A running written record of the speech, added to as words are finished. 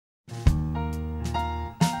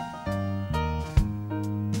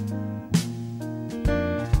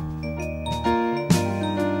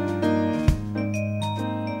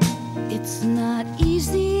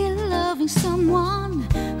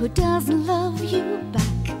doesn't love you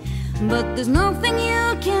back. But there's nothing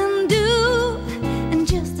you can do, and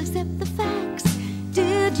just accept the facts.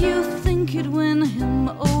 Did you think you'd win him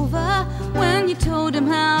over when you told him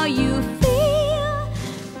how you feel?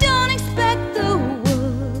 Don't expect the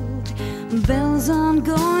world. Bells aren't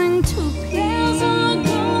going to peal. Bells aren't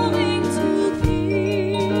going to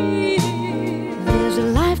peal. There's a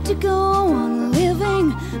life to go on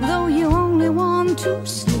living, though you only want to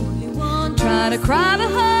sleep. Try to cry the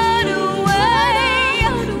hurt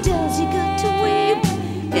away. Does you got to weep?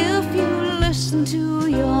 If you listen to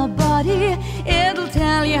your body, it'll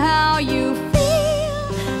tell you how you feel.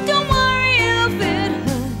 Don't worry if it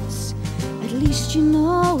hurts, at least you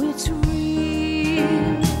know it's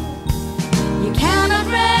real. You cannot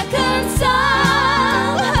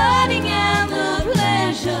reconcile the hurting and the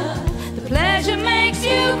pleasure. The pleasure makes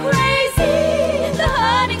you crazy, the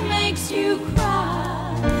hurting makes you cry.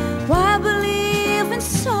 Why believe in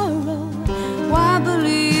sorrow? Why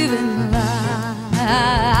believe in lies?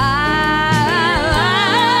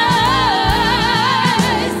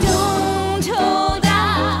 Don't hold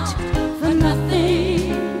out for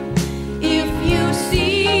nothing. If you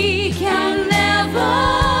seek and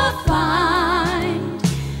never find,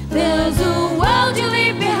 there's a world you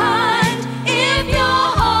leave behind. If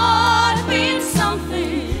your heart means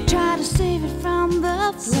something, try to save it from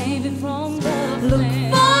the flame. Save it from the flame. Look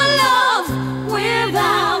for love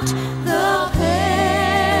without the pain.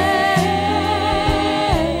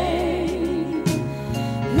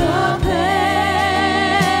 The pain.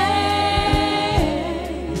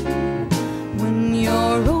 When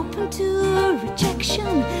you're open to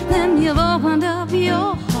rejection, then you've opened up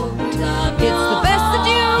your heart. It's the best that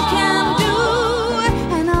you can do,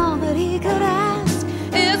 and all that he could ask.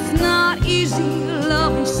 It's not easy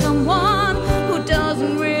loving someone who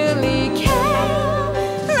doesn't really care.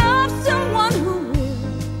 Love someone who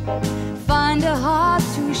will find a heart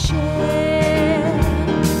to share.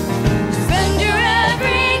 Spend your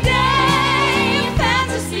everyday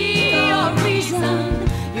fantasy, your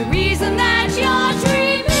reason that you're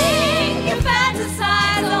dreaming. You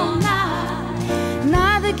fantasize all night.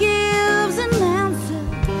 Neither gives an answer,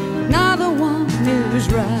 neither one is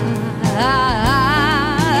right.